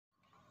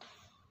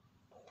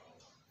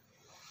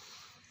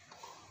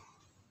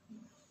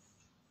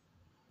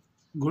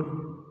Good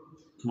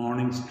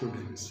morning,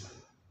 students.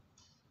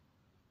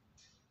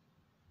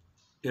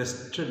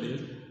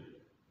 Yesterday,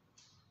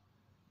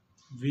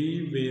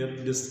 we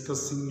were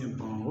discussing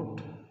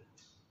about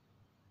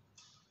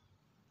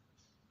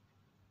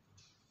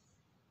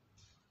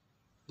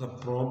the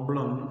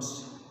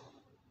problems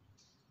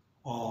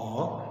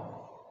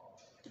or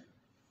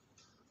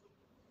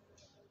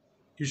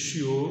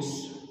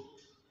issues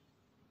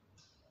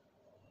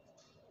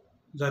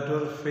that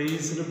were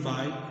faced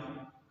by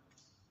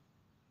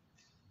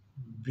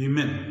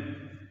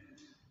women.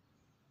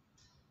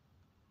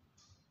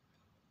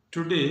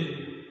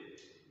 Today,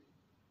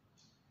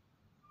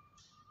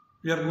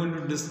 we are going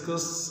to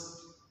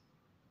discuss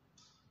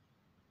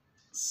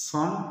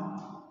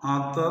some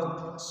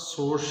other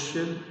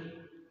social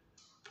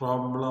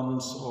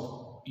problems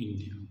of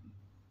India.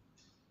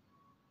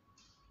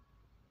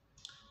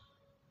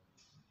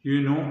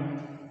 You know,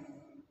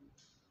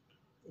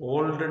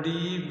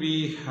 already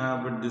we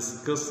have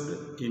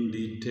discussed in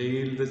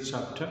detail the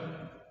chapter.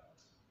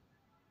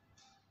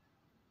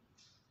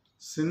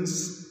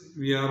 Since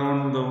we are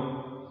on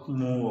the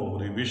move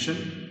of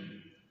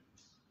revision,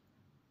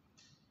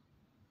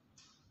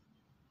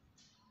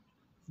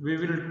 we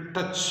will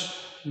touch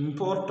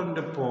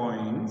important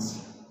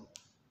points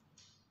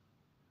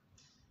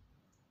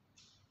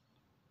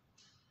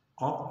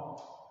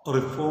of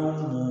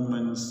reform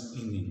movements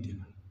in India.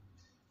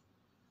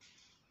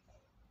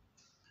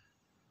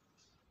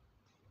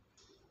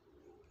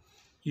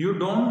 You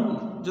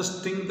don't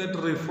just think that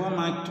reform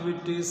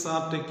activities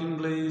are taking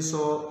place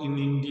or in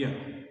India.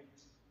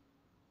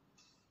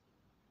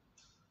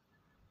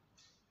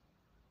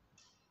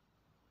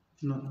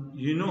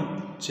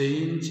 No,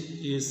 change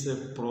is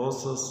a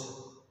process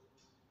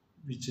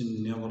which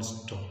never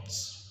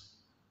stops.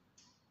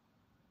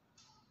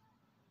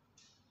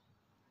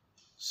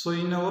 So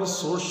in our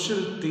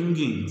social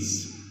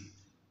thinkings,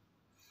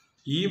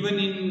 even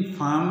in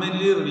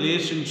family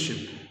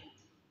relationship,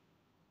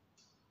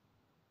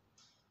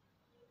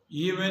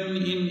 even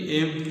in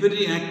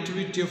every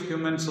activity of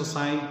human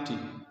society,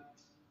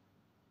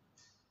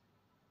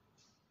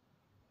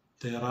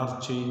 there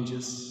are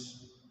changes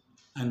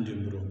and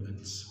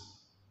improvements.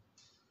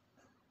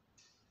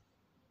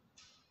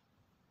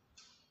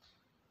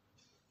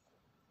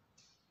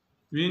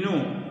 We know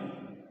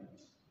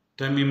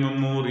time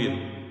immemorial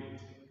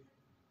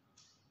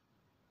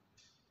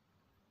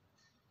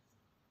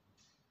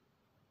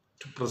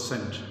to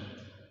present,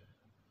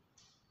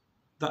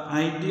 the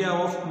idea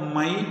of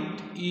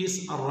might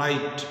is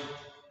right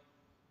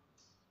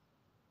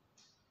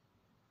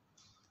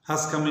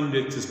has come into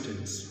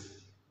existence.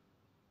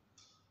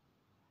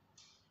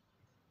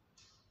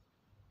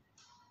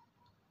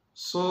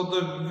 So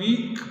the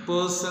weak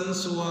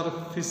persons who are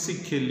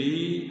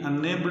physically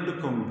unable to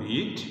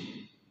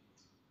compete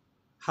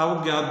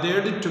have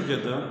gathered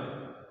together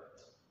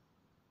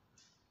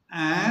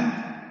and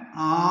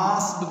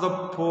asked the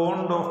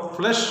pound of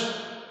flesh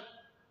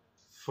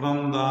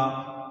from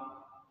the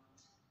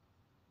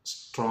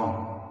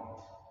strong.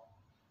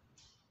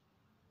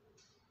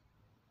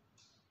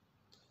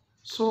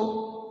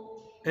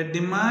 So a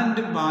demand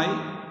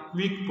by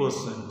weak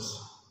persons,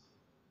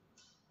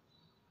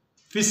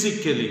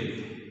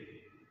 physically,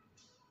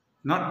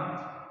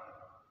 not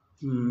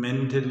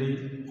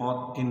mentally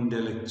or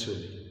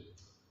intellectually.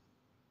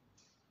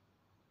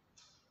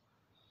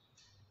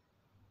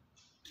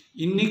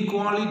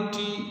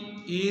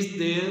 Inequality is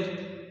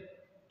there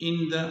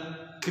in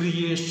the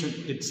creation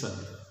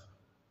itself.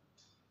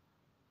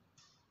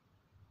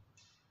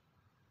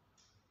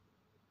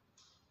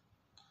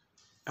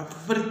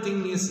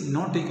 Everything is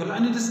not equal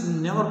and it is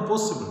never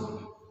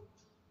possible.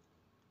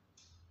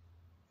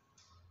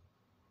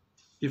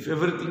 If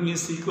everything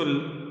is equal,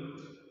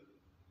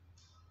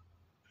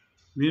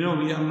 we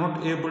are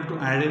not able to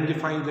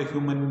identify the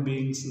human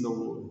beings in the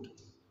world.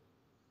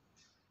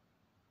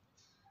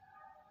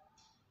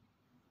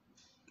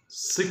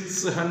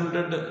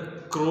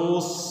 600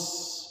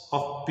 crores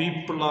of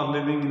people are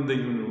living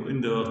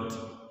in the earth.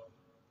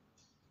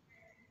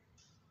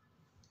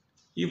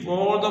 If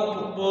all the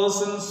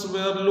persons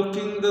were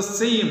looking the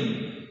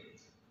same,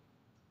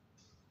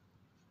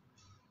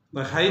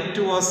 the height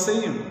was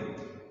same,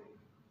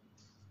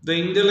 the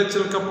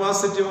intellectual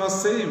capacity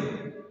was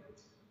same,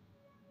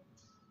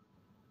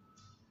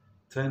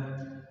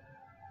 then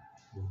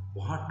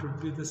what would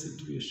be the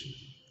situation?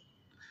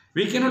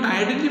 We cannot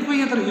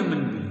identify other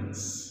human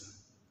beings.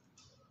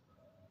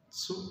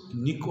 So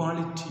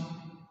inequality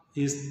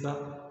is the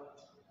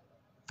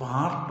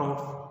part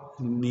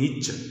of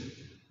nature.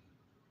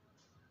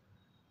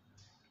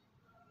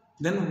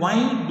 Then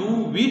why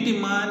do we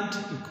demand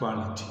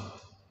equality?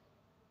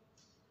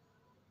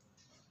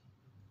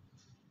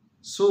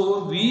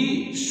 So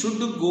we should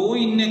go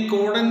in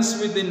accordance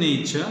with the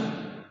nature.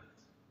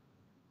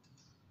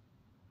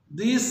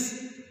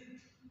 This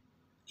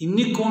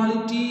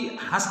inequality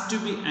has to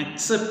be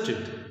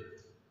accepted.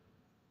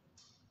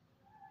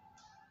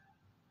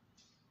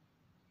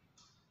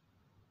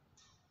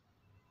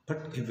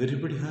 But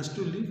everybody has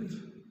to live.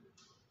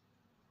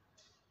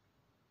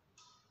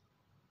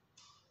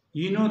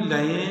 You know,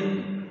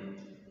 lion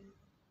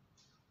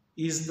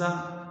is the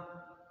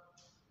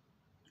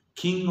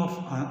king of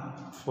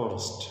a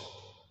forest.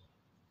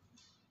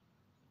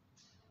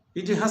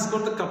 It has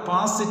got the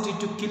capacity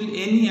to kill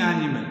any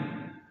animal.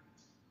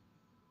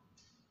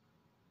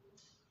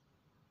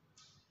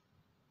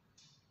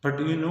 But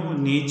you know,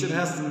 nature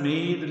has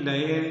made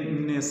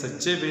lion in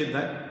such a way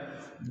that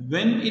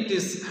when it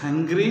is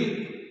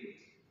hungry,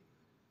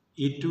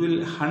 it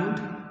will hunt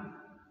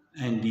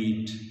and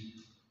eat.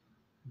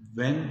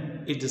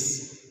 When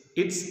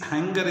its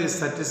hunger is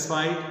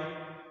satisfied,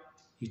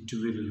 it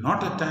will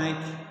not attack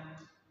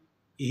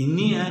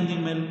any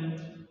animal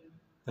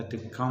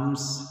that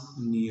comes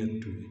near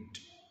to it.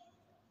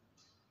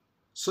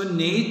 So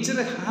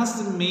nature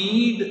has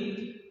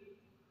made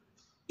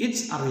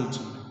its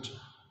arrangement.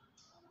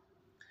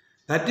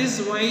 That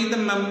is why the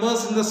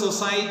members in the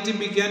society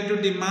began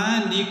to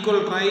demand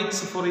equal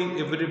rights for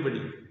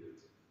everybody.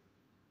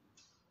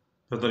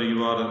 Whether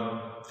you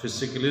are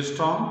physically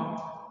strong,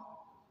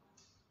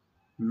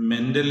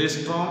 mentally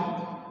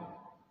strong,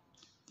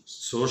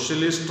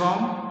 socially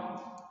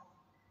strong,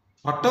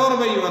 whatever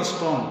way you are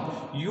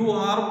strong, you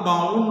are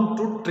bound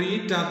to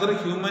treat other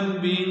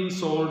human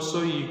beings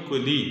also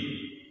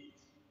equally.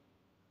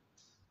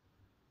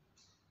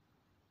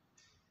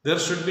 There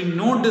should be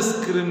no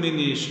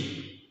discrimination.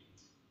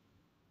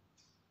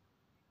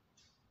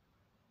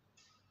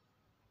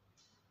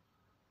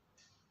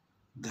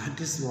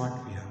 That is what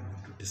we are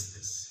going to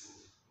discuss.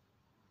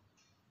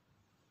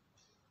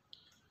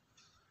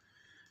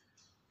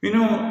 You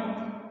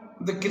know,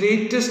 the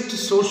greatest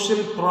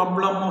social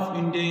problem of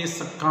India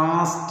is a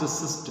caste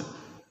system.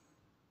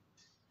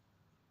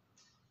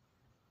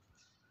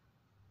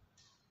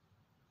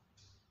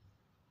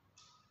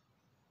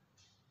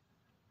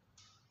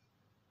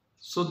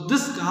 So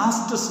this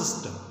caste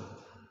system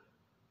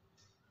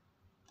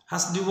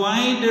has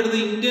divided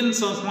the Indian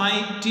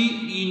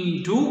society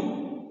into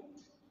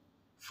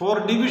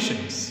 4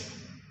 divisions,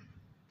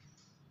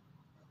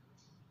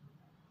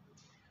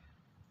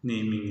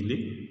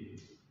 namely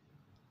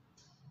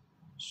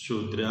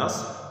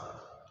Shudras,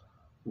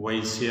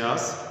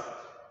 Vaishyas,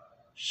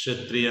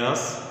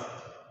 Kshatriyas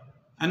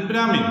and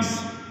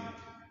Brahmins.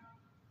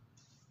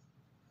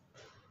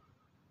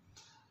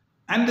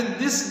 And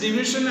this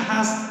division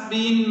has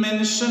been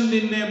mentioned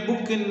in a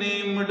book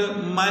named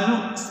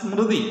Manu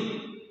Smriti.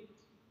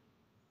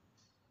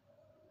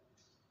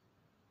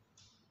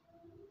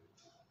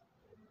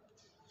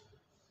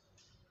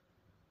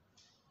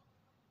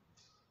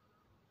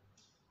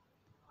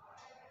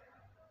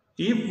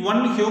 If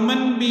one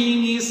human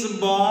being is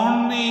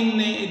born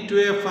into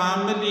a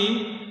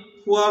family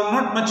who are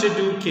not much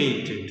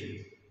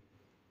educated,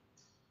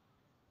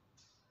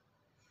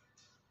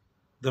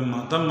 the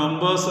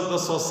members of the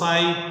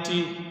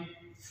society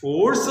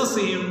forces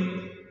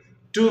him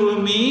to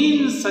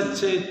remain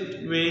such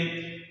a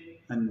way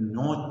and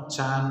no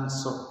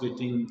chance of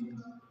getting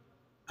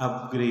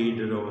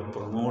upgraded or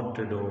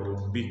promoted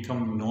or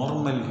become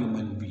normal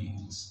human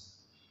beings.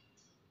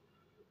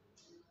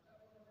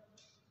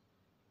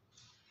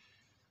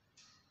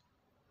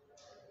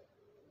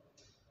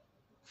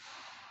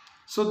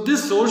 So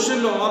this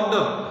social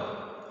order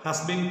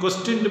has been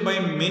questioned by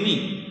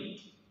many.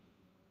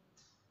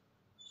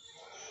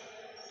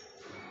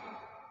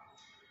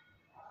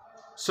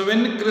 So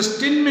when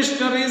Christian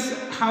missionaries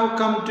have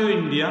come to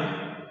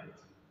India,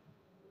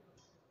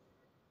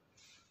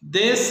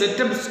 they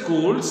set up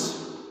schools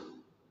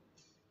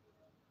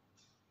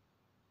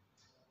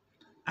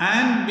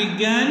and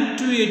began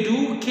to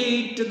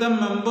educate the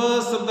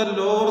members of the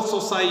lower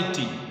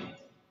society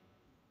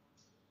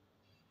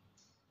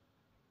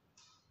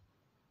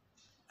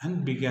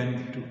and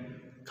began to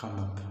come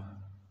up.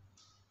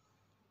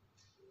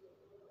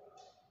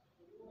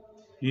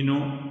 You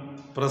know,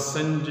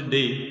 present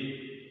day,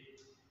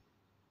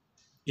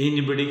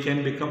 anybody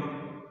can become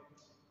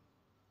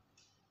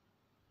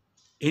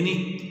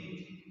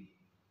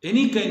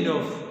any kind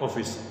of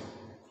officer.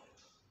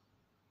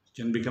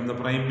 He can become the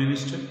Prime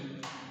Minister,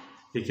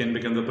 he can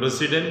become the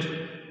President.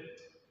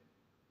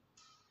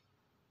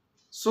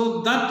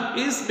 So that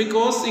is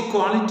because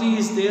equality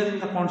is there in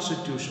the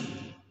Constitution.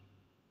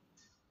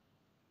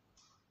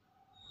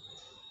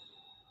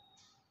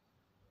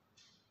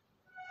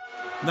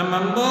 The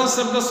members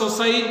of the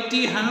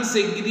society has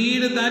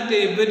agreed that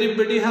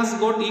everybody has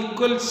got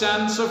equal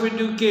chance of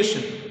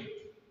education.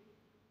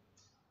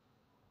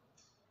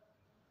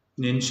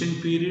 In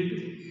ancient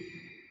period,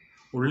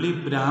 only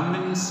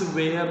Brahmins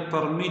were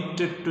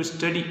permitted to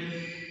study.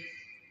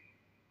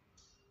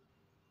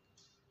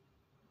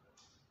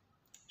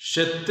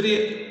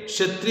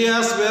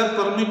 Kshatriyas were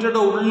permitted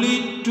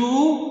only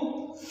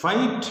to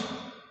fight,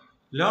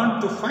 learn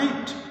to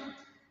fight.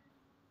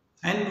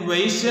 And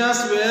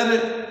Vaishyas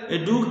were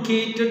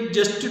educated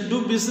just to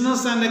do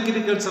business and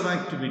agricultural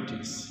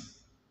activities.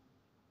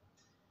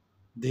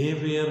 They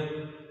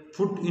were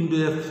put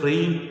into a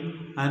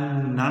frame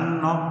and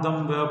none of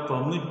them were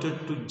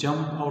permitted to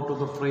jump out of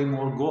the frame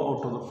or go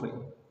out of the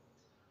frame.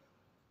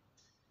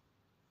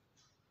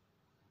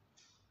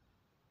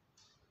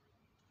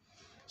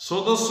 So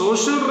the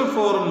social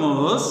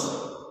reformers,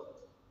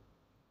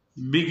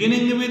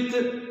 beginning with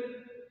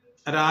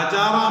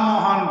Raja Ram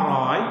Mohan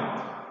Roy,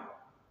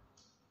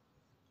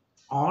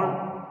 all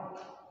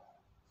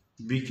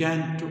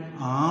began to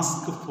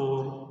ask for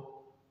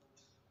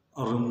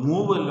a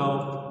removal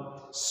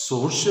of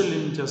social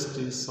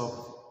injustice of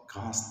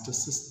caste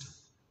system.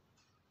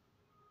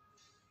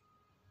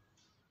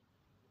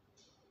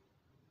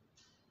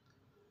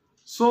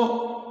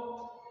 So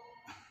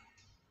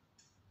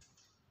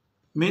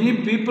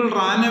many people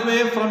ran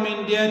away from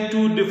India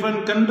to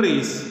different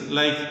countries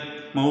like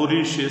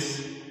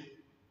Mauritius,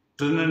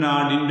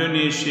 Trinidad,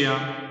 Indonesia,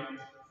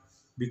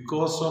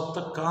 because of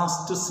the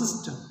caste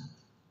system.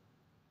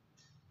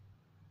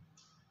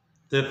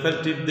 They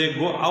felt if they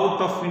go out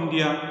of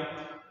India,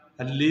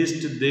 at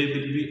least they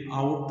will be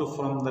out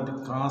from the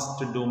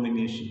caste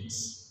dominations.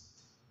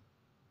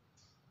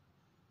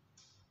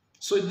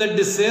 So the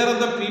desire of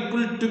the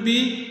people to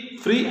be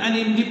free and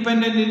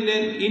independent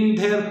in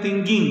their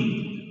thinking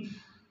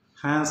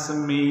has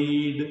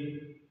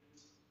made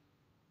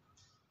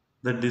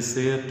the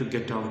desire to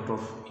get out of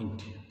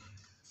India.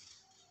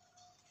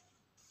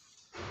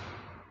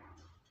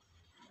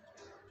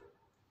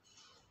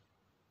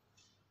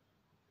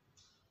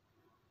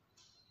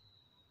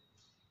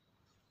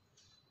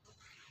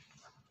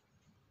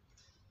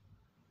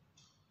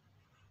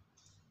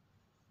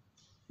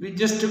 We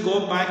just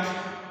go back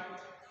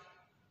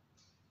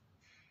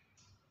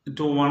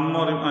to one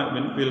more,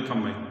 we'll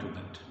come back to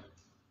that.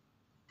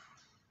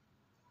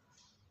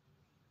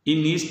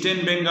 In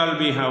Eastern Bengal,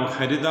 we have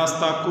Haridas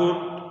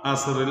Thakur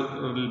as a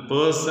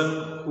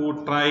person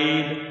who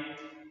tried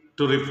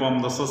to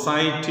reform the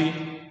society.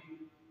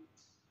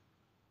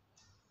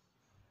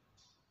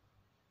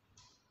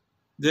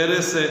 There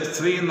is a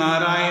Sri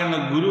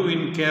Narayana Guru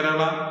in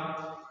Kerala.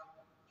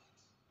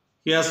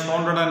 He has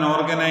founded an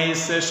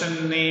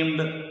organization named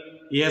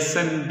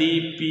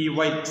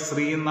SNDPY,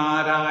 Sri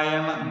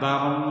Narayana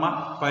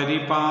Dharma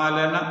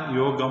Paripalana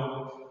Yogam.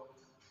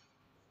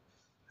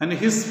 And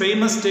his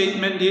famous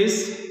statement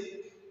is,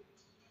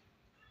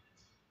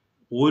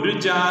 Oru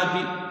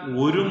Jadi,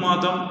 Oru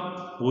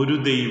Madam, Oru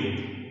Deivam.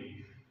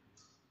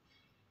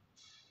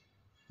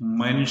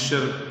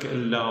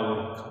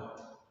 Manusharkellavurkkum.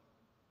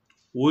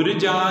 Oru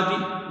Jadi,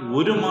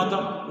 Oru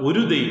Madam,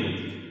 Oru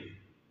Deivam.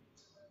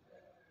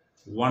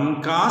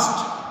 One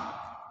caste,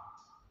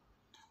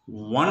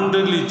 one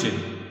religion,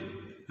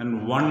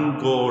 and one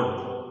God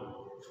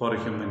for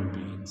human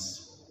beings.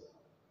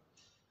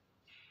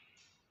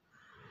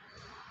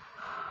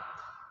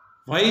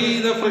 Why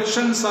the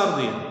frictions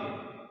are there?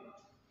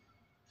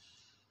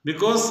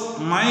 Because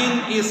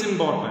mine is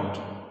important,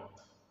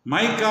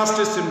 my caste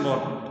is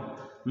important,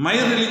 my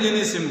religion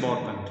is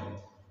important.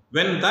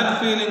 When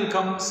that feeling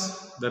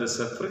comes, there is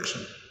a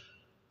friction.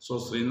 So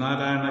Sri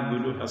Narayana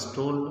Guru has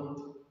told,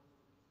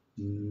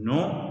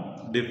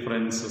 no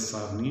differences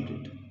are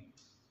needed.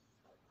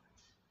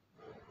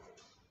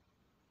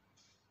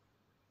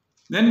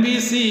 Then we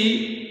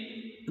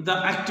see the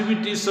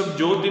activities of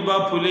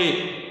Jyotiba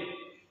Phule,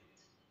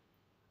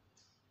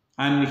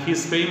 and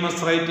his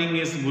famous writing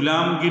is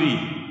Gulamgiri.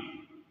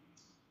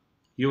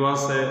 He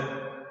was a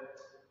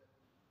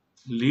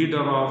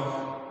leader of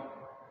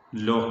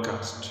low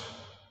caste.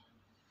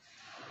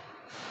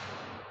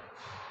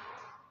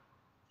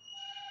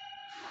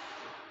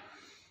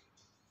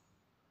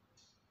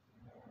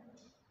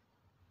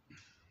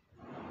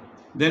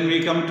 Then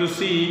we come to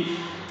see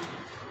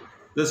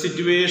the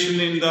situation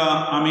in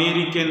the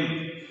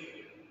American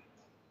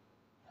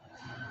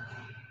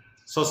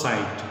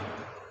society.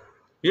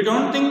 You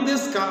don't think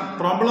these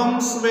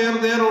problems were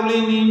there only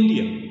in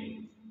India.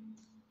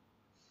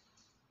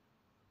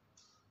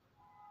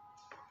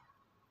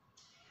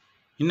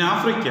 In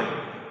Africa,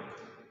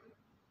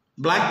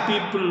 black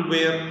people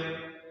were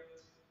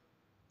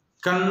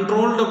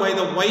controlled by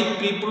the white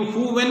people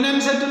who went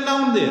and settled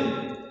down there.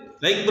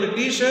 Like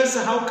Britishers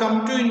have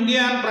come to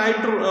India and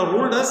tried to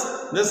rule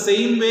us, the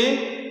same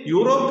way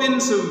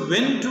Europeans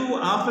went to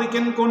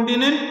African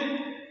continent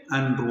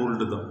and ruled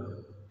them.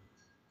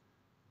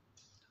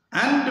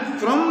 And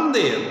from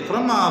there,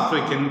 from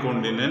African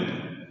continent,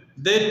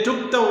 they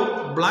took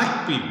the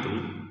black people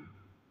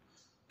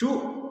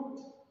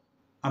to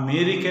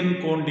American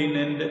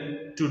continent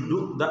to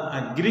do the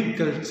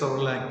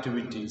agricultural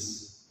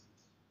activities.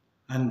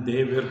 And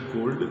they were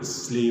called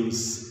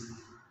slaves.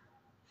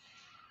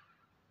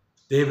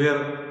 They were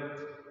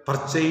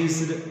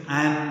purchased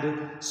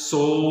and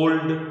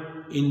sold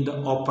in the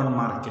open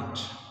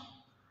market.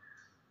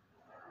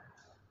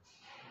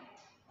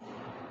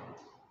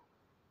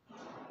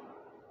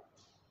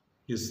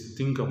 Just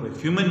think of it,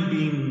 human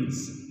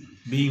beings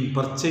being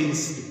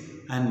purchased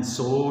and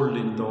sold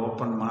in the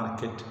open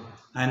market,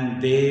 and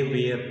they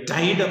were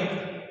tied up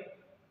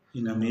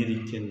in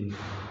American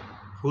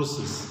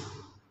houses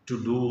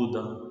to do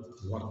the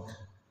work.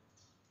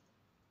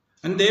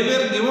 And they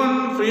were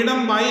given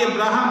freedom by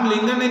Abraham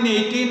Lincoln in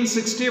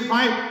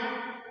 1865.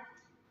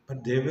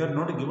 But they were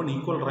not given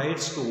equal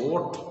rights to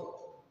vote.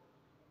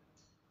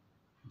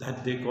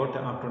 That they got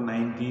after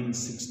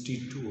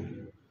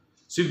 1962.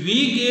 So we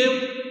gave,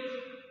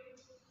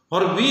 or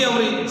the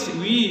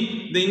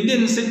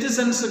Indian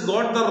citizens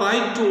got the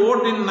right to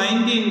vote in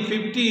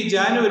 1950,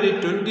 January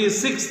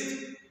 26th.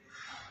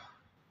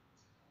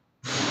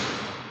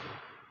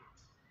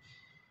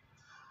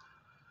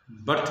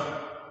 But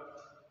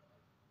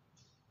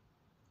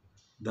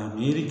the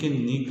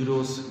American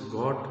Negroes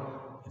got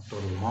it for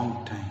a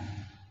long time.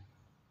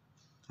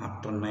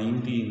 After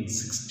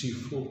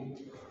 1964.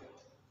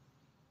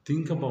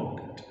 Think about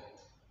it.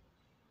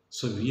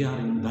 So we are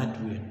in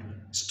that way.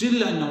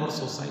 Still in our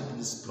society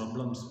these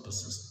problems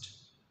persist.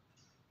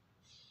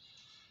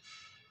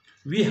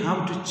 We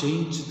have to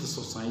change the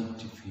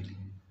society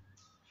feeling.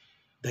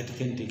 That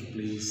can take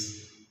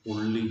place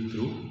only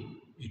through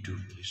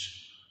education.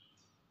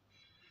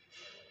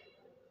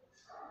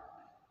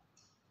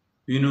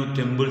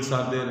 Temples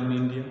are there in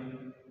India.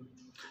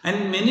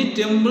 And many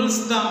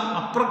temples, the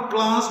upper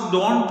class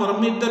don't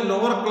permit the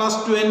lower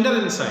class to enter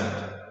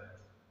inside.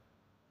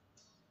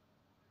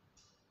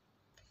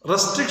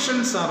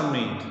 Restrictions are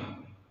made.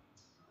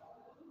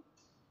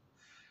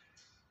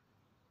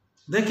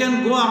 They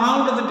can go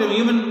around the temple,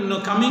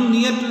 even coming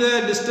near to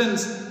the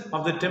distance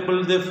of the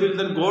temple, they feel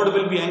that God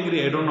will be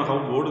angry. I don't know how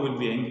God will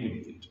be angry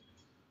with it.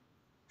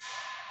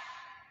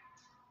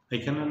 I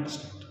can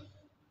understand.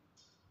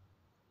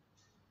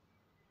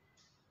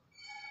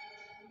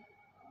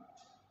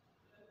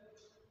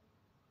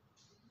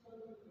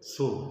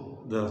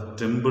 So, the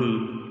temple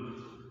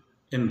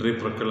in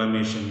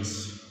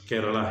proclamations,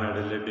 Kerala had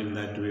led in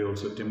that way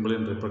also. Temple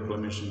in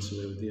proclamations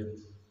were there.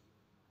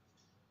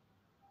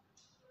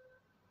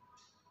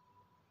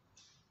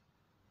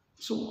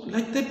 So,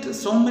 like that,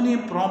 so many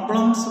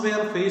problems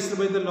were faced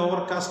by the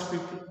lower caste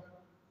people.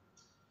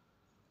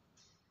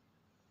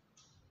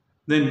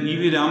 Then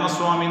E.V.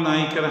 Ramaswamy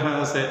Naikar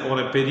has or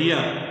a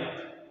Periyar.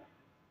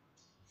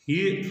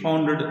 He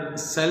founded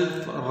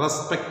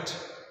self-respect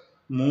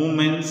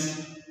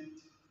movements,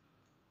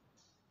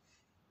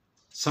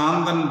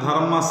 Shantan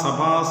Dharma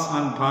Sabhas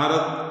and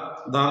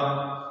Bharat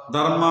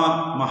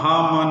Dharma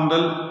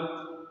Mahamandal.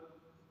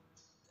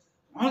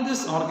 All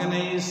these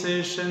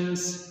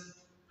organizations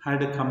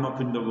had come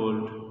up in the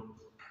world.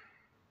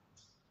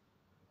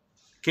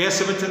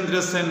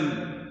 Kesavachandra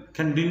Sen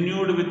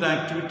continued with the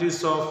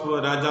activities of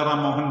Raja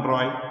Ram Mohan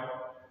Roy,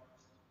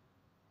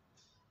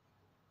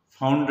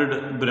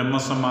 founded Brahma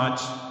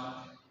Samaj.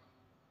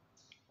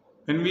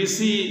 When we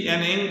see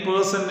an young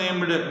person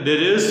named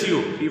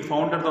Deresio, he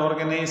founded the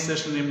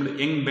organization named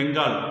Young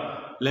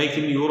Bengal, like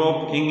in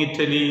Europe, Young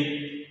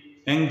Italy,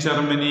 Young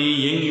Germany,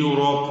 Young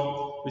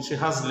Europe, which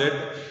has led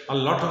a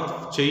lot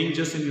of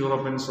changes in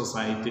European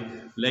society.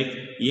 Like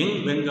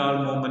Young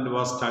Bengal movement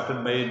was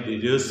started by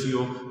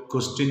Deresio,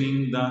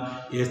 questioning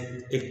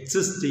the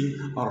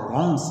existing or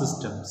wrong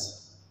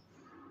systems.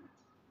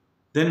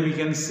 Then we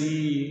can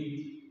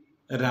see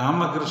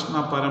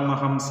Ramakrishna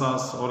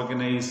Paramahamsa's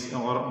organized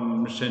or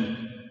mission,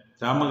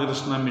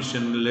 Ramakrishna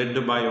mission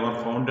led by or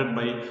founded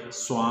by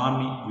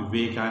Swami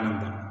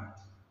Vivekananda.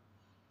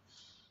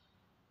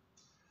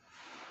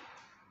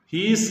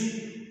 He is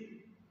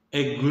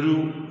a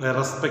guru, a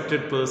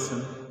respected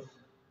person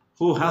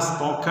who has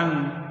spoken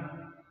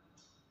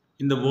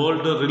in the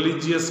World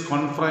Religious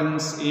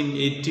Conference in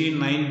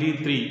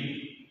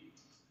 1893.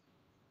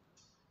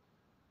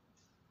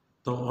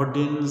 The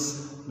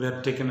audience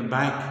were taken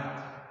aback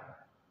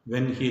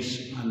when he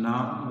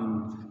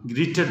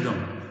greeted them.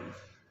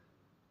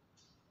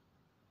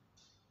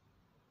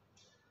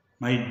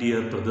 My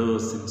dear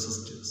brothers and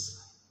sisters.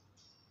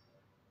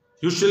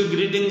 Usual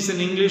greetings in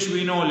English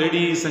we know,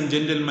 ladies and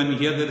gentlemen.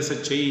 Here there is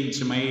a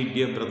change, my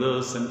dear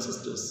brothers and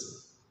sisters.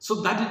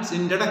 So that is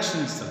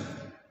introduction itself.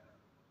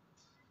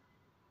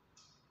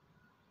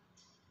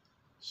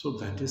 So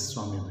that is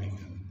Swami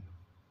Vivekananda.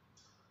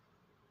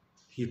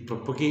 He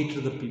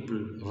propagated the people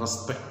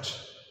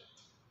respect.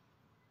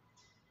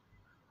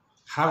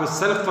 Have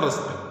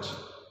self-respect.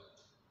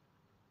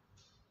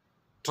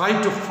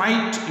 Try to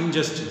fight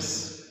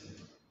injustice.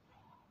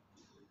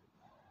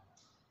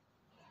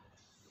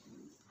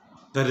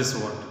 That is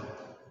what.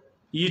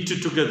 Eat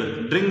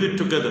together, drink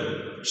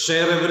together,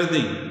 share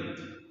everything.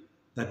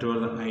 That were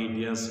the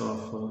ideas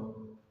of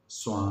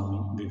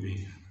Swami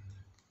Vivekananda.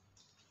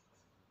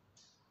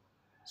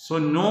 So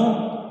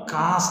no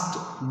caste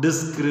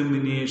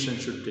discrimination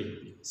should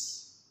take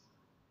place.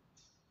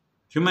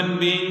 Human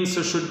beings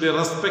should be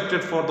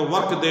respected for the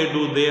work they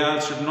do. They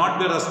should not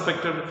be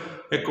respected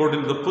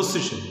according to the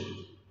position.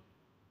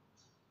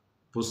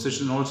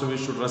 Position also we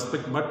should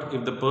respect, but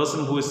if the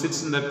person who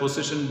sits in that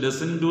position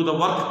doesn't do the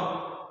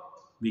work,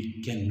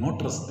 we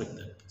cannot respect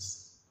that person.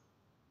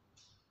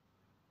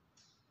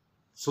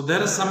 So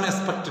there is some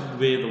expected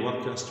way the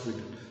work has to be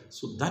done.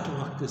 So that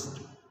work is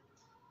done.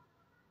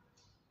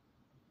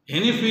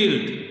 Any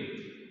field,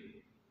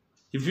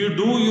 if you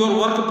do your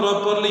work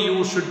properly,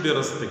 you should be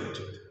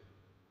respected.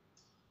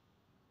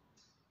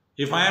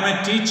 If I am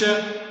a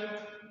teacher,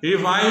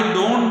 if I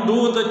don't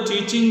do the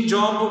teaching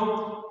job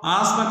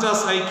as much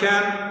as I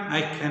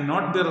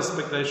cannot be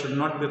respected, I should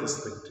not be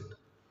respected.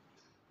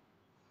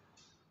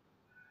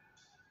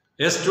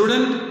 A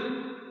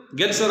student,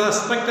 gets a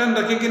respect and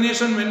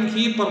recognition when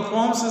he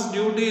performs his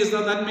duties.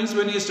 That means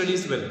when he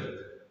studies well.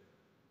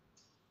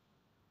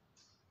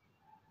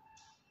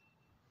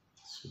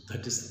 So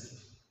that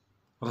is,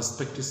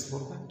 respect is for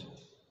that.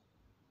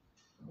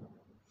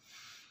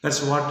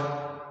 That's what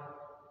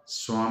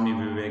Swami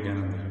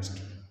Vivekananda has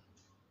done.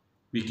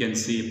 We can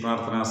see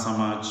Prarthana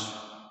Samaj.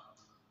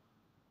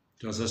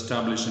 It was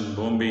established in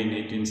Bombay in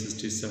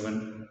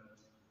 1867.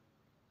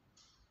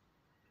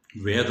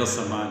 Veda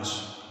Samaj.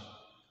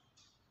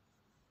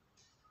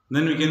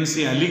 Then we can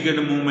see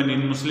Aligarh movement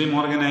in Muslim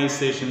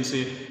organizations.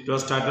 It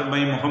was started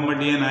by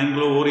Mohammedan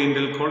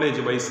Anglo-Oriental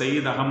College by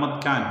Sayyid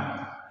Ahmad Khan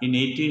in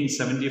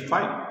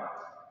 1875.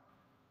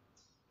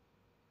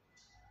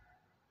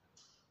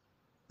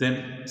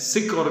 Then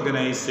Sikh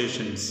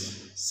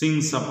organizations, Singh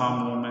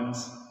Sabha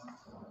movements,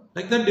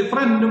 like the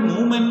different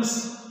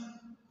movements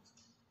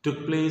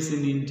took place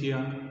in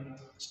India,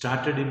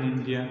 started in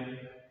India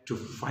to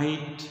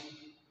fight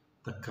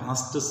the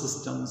caste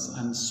systems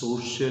and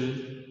social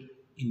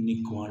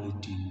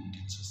inequality in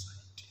Indian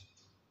society.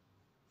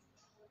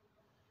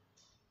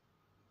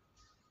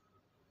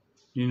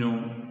 You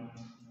know,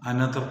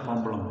 another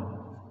problem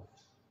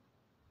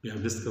we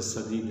have discussed,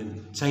 Sadi,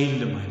 then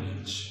child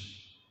marriage.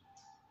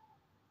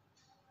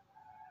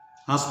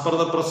 As per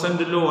the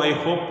present law, I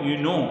hope you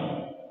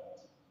know,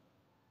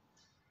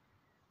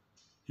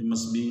 you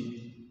must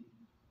be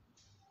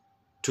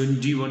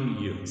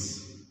 21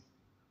 years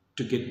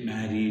to get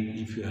married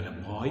if you are a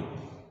boy,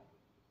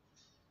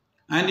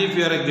 and if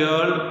you are a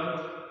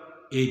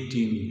girl,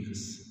 18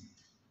 years.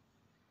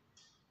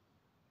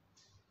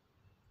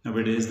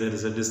 Nowadays there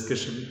is a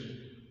discussion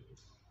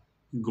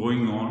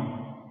going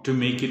on to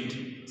make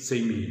it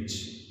same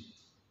age.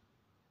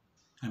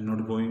 I am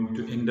not going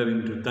to enter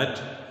into that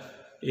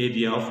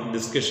area of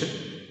discussion.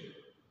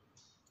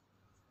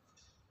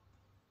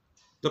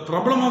 The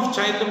problem of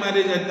child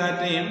marriage at that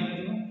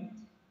time,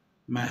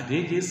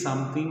 marriage is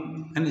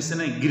something, and it's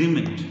an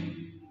agreement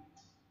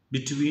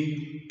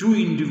between two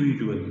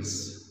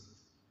individuals.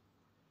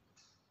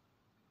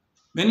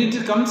 When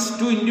it comes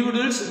to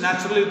individuals,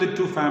 naturally the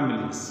two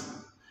families.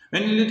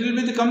 When a little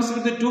bit comes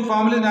with the two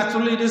families,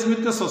 naturally it is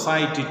with the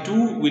society,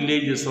 two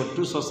villages or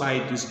two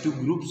societies, two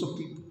groups of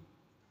people.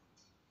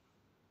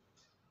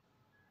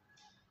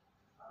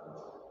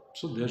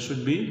 So there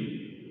should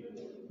be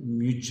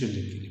mutual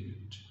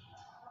agreement.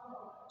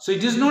 So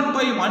it is not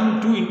by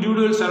one, two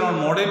individuals around.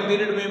 Modern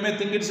period we may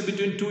think it's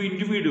between two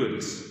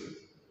individuals.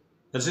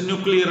 There's a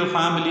nuclear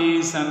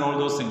families and all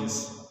those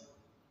things.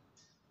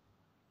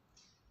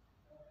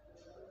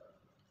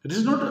 It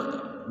is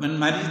not, when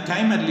marriage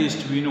time at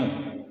least we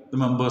know the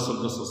members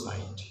of the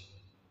society.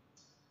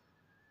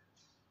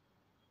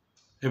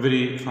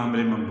 Every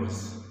family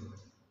members,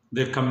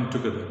 they come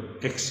together,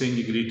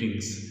 exchange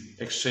greetings,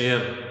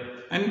 share,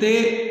 and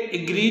they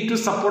agree to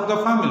support the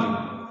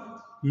family,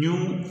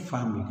 new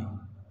family.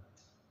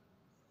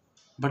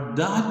 But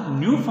that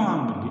new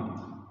family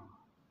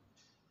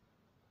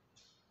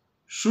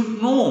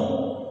should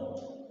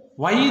know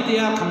why they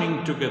are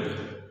coming together.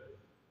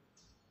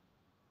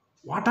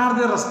 What are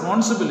their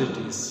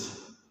responsibilities?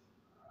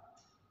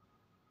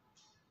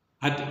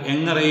 At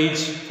younger age,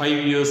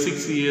 5 years,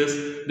 6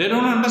 years, they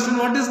don't understand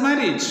what is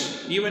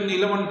marriage. Even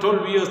 11,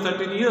 12 years,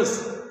 13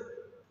 years.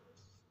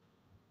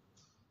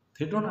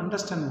 They don't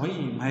understand why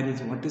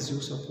marriage, what is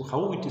use of,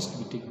 how it is to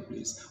be taking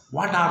place.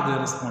 What are their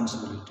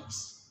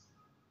responsibilities?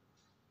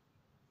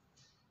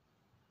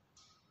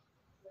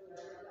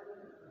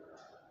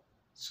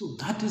 So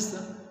that is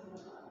the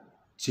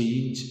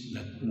change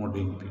that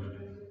modern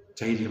period,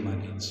 child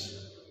marriage.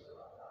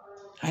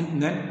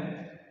 And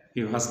then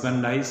if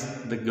husband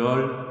dies, the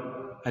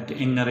girl at a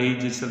younger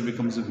age itself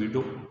becomes a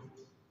widow.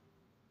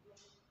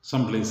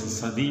 Some places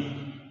sadi,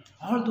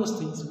 all those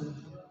things.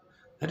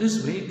 That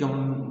is where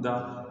govern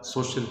the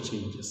social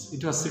changes.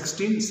 It was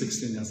 16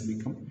 has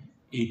become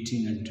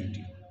 18 and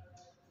 20.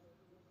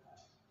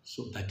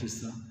 So that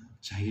is the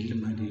child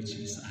marriage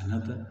is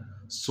another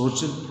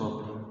social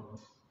problem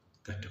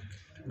that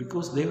occurred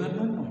because they were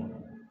not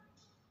known.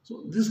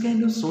 So this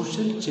kind of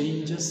social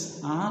changes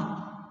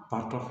are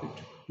part of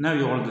it. Now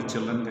all the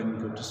children can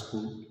go to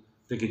school,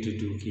 they get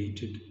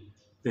educated,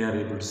 they are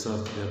able to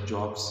serve their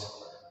jobs,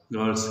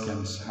 girls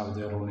can have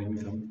their own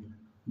income,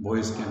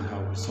 boys can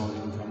have his own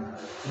income.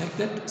 Like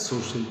that,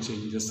 social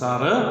changes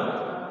are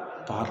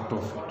a part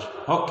of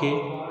it.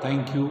 Okay,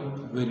 thank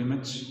you very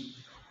much.